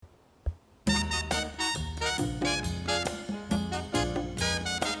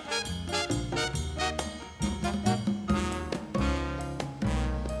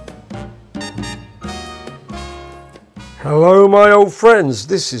Hello, my old friends.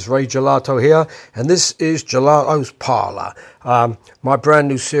 This is Ray Gelato here, and this is Gelato's Parlour, my brand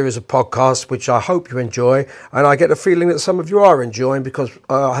new series of podcasts, which I hope you enjoy. And I get the feeling that some of you are enjoying because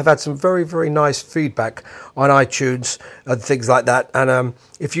I've had some very, very nice feedback on iTunes and things like that. And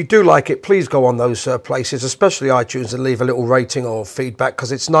if you do like it, please go on those places, especially iTunes, and leave a little rating or feedback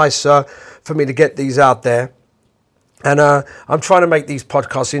because it's nice for me to get these out there. And I'm trying to make these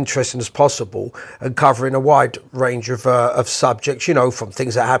podcasts interesting as possible and covering a wide range of subjects, you know, from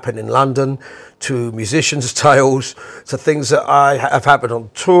things that happen in London to musicians' tales to things that have happened on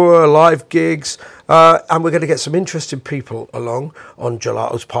tour, live gigs. And we're going to get some interesting people along on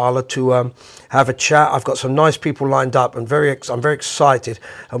Gelato's Parlour to have a chat. I've got some nice people lined up and I'm very excited.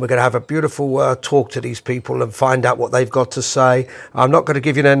 And we're going to have a beautiful talk to these people and find out what they've got to say. I'm not going to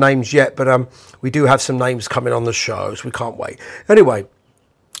give you their names yet, but we do have some names coming on the show, so we can't wait. Anyway,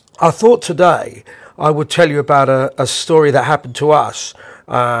 I thought today I would tell you about a story that happened to us,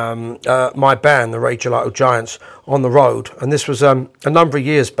 my band, the Ray Gelato Giants, on the road. And this was a number of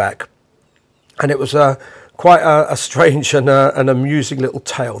years back. And it was quite a strange and an amusing little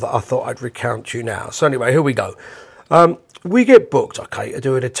tale that I thought I'd recount to you now. So anyway, here we go. We get booked, okay, to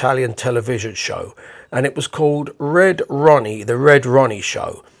do an Italian television show. And it was called Red Ronnie, the Red Ronnie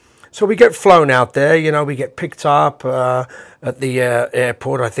Show. So we get flown out there, you know, we get picked up at the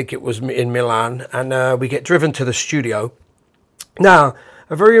airport, I think it was in Milan, and we get driven to the studio. Now,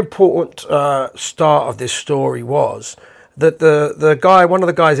 a very important start of this story was that the guy, one of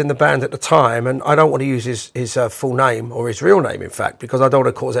the guys in the band at the time, and I don't want to use his full name, or his real name, in fact, because I don't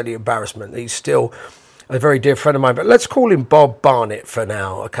want to cause any embarrassment. He's still a very dear friend of mine, but let's call him Bob Barnett for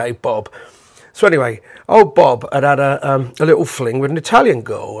now, okay, Bob. So anyway, old Bob had a little fling with an Italian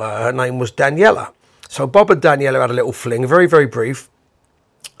girl. Her name was Daniela. So Bob and Daniela had a little fling, very, very brief,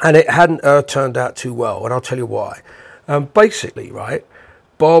 and it hadn't turned out too well, and I'll tell you why. Basically, right,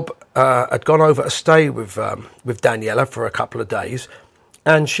 Bob had gone over to stay with Daniela for a couple of days,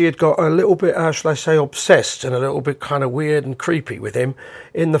 and she had got a little bit, shall I say, obsessed and a little bit kind of weird and creepy with him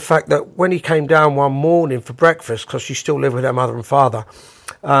in the fact that when he came down one morning for breakfast, because she still lived with her mother and father,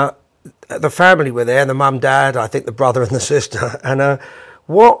 the family were there, the mum, dad, I think the brother and the sister, and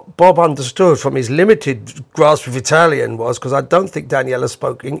what Bob understood from his limited grasp of Italian was, because I don't think Daniela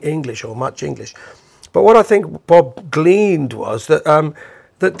spoke English or much English, but what I think Bob gleaned was that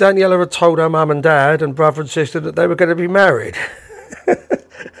that Daniela had told her mum and dad and brother and sister that they were going to be married.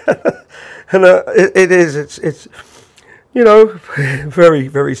 And it's you know, very,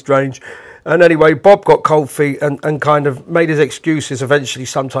 very strange. And anyway, Bob got cold feet and kind of made his excuses eventually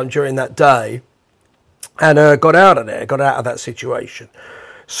sometime during that day and got out of that situation.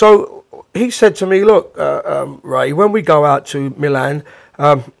 So he said to me, look, Ray, when we go out to Milan,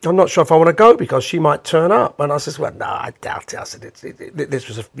 I'm not sure if I want to go because she might turn up. And I said, well, no, I doubt it. I said, this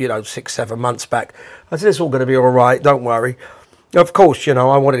was, 6-7 months back. I said, it's all going to be all right, don't worry. Of course,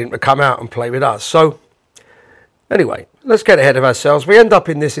 I wanted him to come out and play with us. So anyway, let's get ahead of ourselves. We end up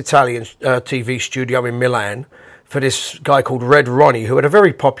in this Italian TV studio in Milan for this guy called Red Ronnie, who had a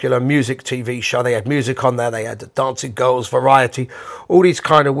very popular music TV show. They had music on there. They had the Dancing Girls, Variety, all these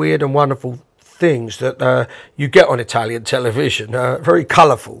kind of weird and wonderful things that you get on Italian television. Very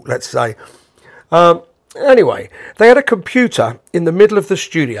colourful, let's say. Anyway, they had a computer in the middle of the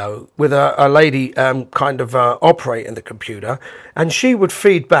studio with a lady operating the computer, and she would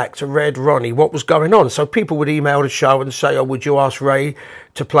feed back to Red Ronnie what was going on. So people would email the show and say, oh, would you ask Ray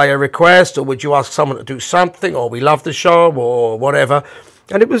to play a request, or would you ask someone to do something, or we love the show, or whatever.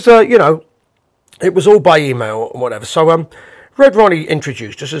 And it was, it was all by email or whatever. So Red Ronnie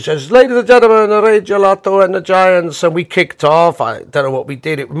introduced us and says, ladies and gentlemen, Ray Gelato and the Giants, and we kicked off. I don't know what we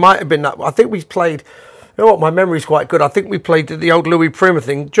did. It might have been that. I think we played... You know what, my memory's quite good. I think we played the old Louis Prima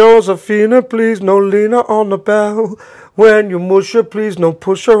thing. Josephina, please, no leaner on the bell. When you mush her, please, no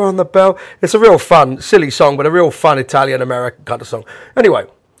push her on the bell. It's a real fun, silly song, but a real fun Italian-American kind of song. Anyway,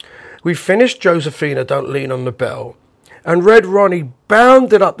 we finished Josephina, Don't Lean on the Bell, and Red Ronnie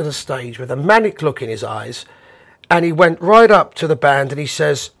bounded up to the stage with a manic look in his eyes, and he went right up to the band and he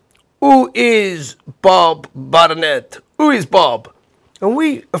says, who is Bob Barnett? Who is Bob? And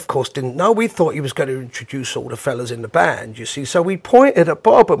we, of course, didn't know. We thought he was going to introduce all the fellas in the band, you see. So we pointed at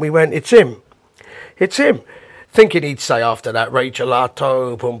Bob and we went, it's him. It's him. Thinking he'd say after that, Ray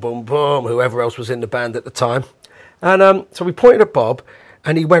Gelato, boom, boom, boom, whoever else was in the band at the time. And so we pointed at Bob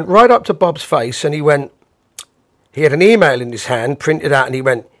and he went right up to Bob's face and he went, he had an email in his hand, printed out, and he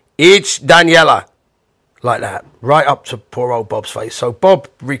went, it's Daniela. Like that, right up to poor old Bob's face. So Bob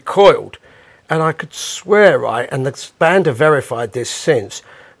recoiled. And I could swear, right, and the band have verified this since,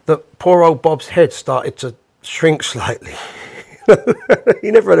 that poor old Bob's head started to shrink slightly.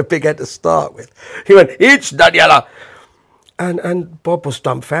 He never had a big head to start with. He went, "It's Daniela." And Bob was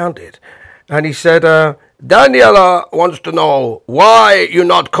dumbfounded. And he said, "Daniela wants to know why you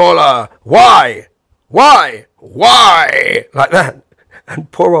not call her. Why? Like that."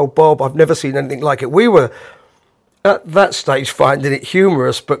 And poor old Bob, I've never seen anything like it. We were at that stage finding it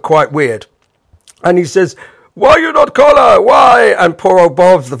humorous, but quite weird. And he says, "Why you not call her? Why?" And poor old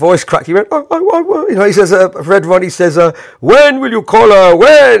Bob's, the voice cracked. He went, "Oh." You know, he says, Red Ronnie says, "When will you call her?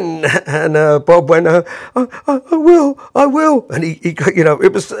 When?" And Bob went, I will. And he, you know,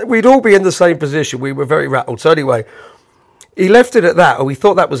 we'd all be in the same position. We were very rattled. So anyway, he left it at that, or we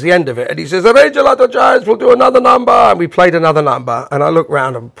thought that was the end of it. And he says, "The Ray Gelato Giants will do another number." And we played another number. And I looked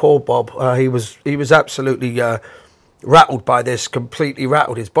round, and poor Bob, he was absolutely rattled by this, completely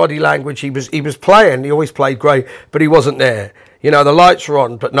rattled. His body language, he was playing, he always played great, but he wasn't there. You know, the lights were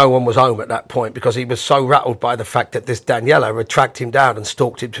on, but no one was home at that point because he was so rattled by the fact that this Daniela had tracked him down and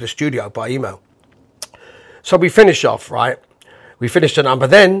stalked him to the studio by email. So we finish off, right? We finished the number.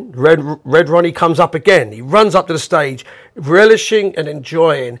 Then Red Ronnie comes up again. He runs up to the stage, relishing and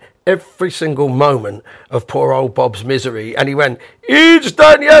enjoying every single moment of poor old Bob's misery. And he went, "It's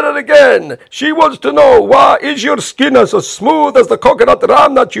Daniela again. She wants to know, why is your skin as smooth as the coconut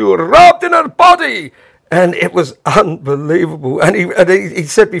ram that you wrapped in her body?" And it was unbelievable. And he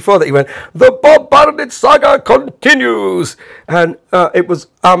said before that, he went, "The Bob Barnett saga continues." And it was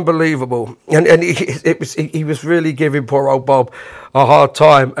unbelievable. And he was really giving poor old Bob a hard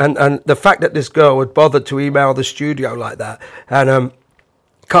time. And the fact that this girl had bothered to email the studio like that and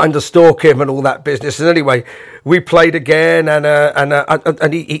kind of stalk him and all that business. And anyway, we played again, and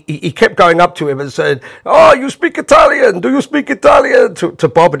he kept going up to him and said, "Oh, you speak Italian? Do you speak Italian?" to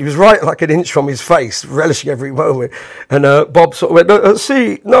Bob, and he was right like an inch from his face, relishing every moment. And Bob sort of went,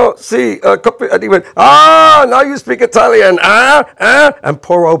 "Si, and he went, now you speak Italian, and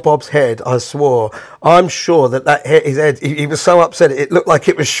poor old Bob's head, I swore, I'm sure that his head, he was so upset, it looked like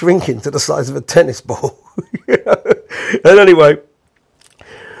it was shrinking to the size of a tennis ball. And anyway,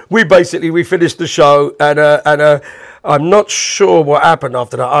 we finished the show, and I'm not sure what happened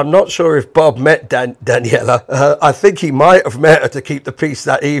after that. I'm not sure if Bob met Daniela. I think he might have met her to keep the peace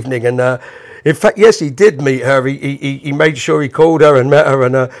that evening. And in fact, yes, he did meet her. He made sure he called her and met her.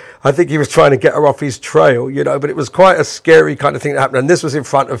 And I think he was trying to get her off his trail, you know. But it was quite a scary kind of thing that happened. And this was in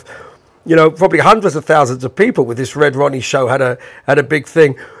front of, you know, probably hundreds of thousands of people. With this Red Ronnie show had a big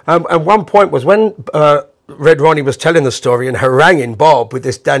thing. And one point was when Red Ronnie was telling the story and haranguing Bob with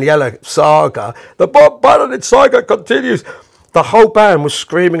this Daniela saga. The Bob Barnett saga continues. The whole band was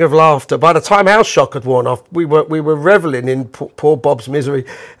screaming of laughter. By the time our shock had worn off, we were reveling in poor Bob's misery.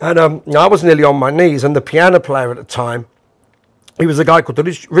 And I was nearly on my knees. And the piano player at the time, he was a guy called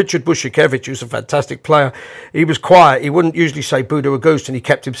Richard Bushikevich, who's a fantastic player. He was quiet. He wouldn't usually say boo to a goose, and he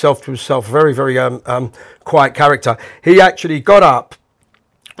kept himself to himself. Very, very quiet character. He actually got up,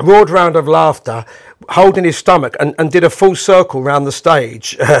 roared round of laughter, holding his stomach, and did a full circle round the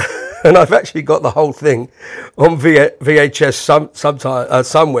stage. And I've actually got the whole thing on VHS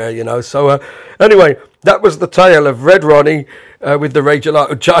somewhere, you know. So anyway, that was the tale of Red Ronnie with the Ray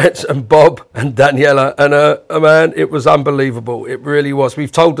Gelato Giants and Bob and Daniela. And man, it was unbelievable. It really was.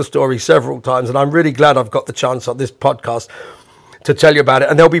 We've told the story several times, and I'm really glad I've got the chance on this podcast to tell you about it.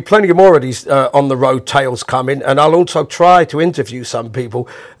 And there'll be plenty more of these on the road tales coming, and I'll also try to interview some people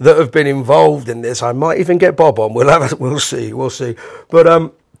that have been involved in this. I might even get Bob on. We'll see.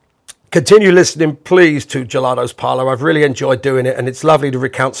 But continue listening, please, to Gelato's Parlour. I've really enjoyed doing it, and it's lovely to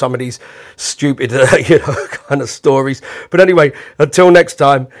recount some of these stupid, kind of stories. But anyway, until next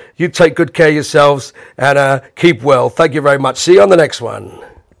time, you take good care of yourselves and keep well. Thank you very much. See you on the next one.